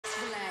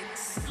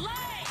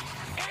Light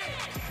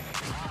it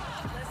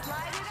up! Let's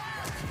light it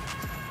up!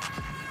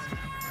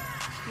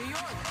 New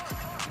York,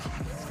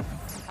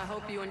 I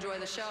hope you enjoy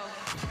the show.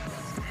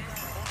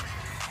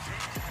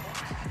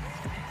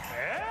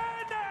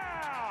 And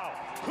now,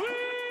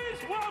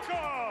 please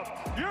welcome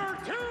your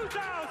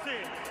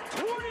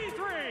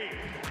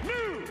 2023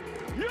 New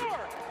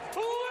York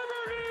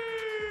Liberty!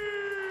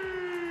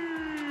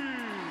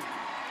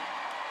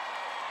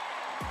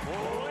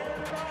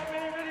 Led by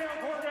the video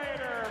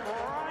coordinator,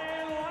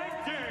 Brian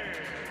Langton.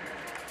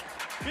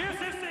 The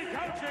assistant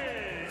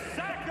coaches,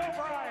 Zach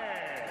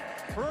O'Brien,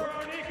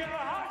 Veronica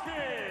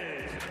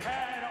Hodges,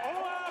 and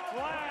Olaf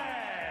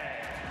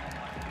Lang.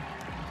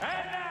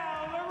 And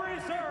now the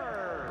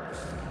reserves.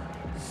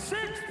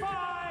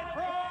 6'5"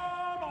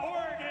 from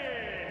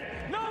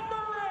Oregon,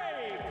 number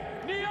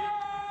 8,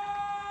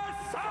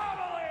 yesapp.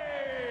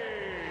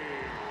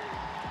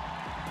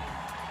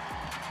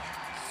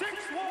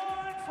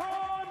 6'1"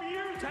 from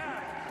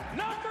Utah,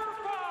 number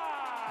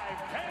 5,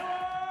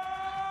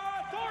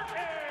 Kayla Thornton.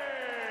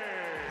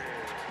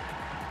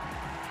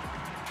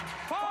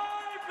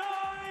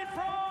 5'9"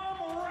 from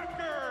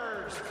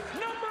Rutgers,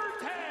 number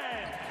 10,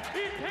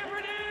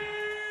 Epiphany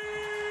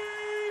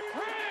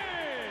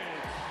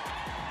Prince.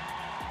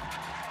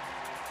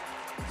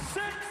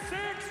 6'6"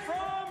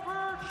 from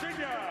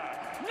Virginia,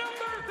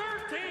 number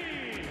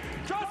 13,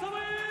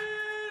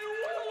 Jocelyn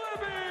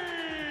Willoughby.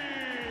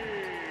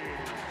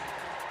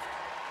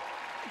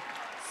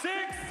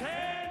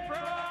 6'10"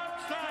 from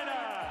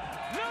China,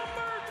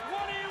 number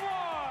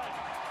 21,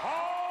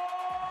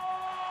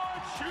 Han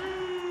Chu.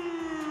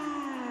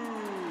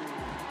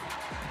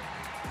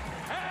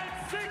 And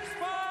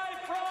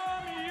 6'5"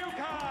 from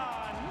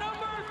UConn,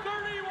 number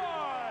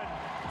 31,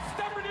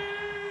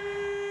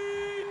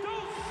 Stephanie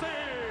Dulce.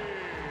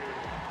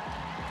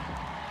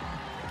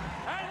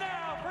 And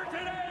now for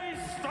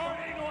today's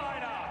starting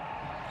lineup.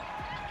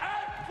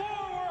 At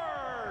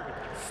forward,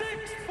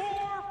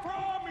 6'4"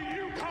 from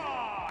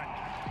UConn,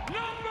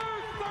 number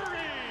 30,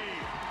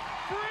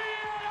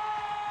 Brianna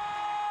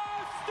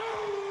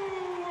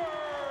Stewart.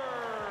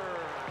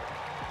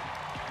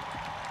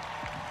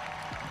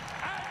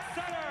 At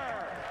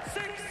center,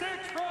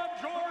 6'6" from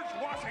George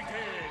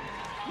Washington,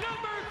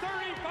 number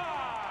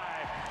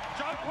 35,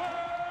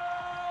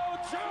 Jonquel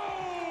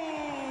Jones.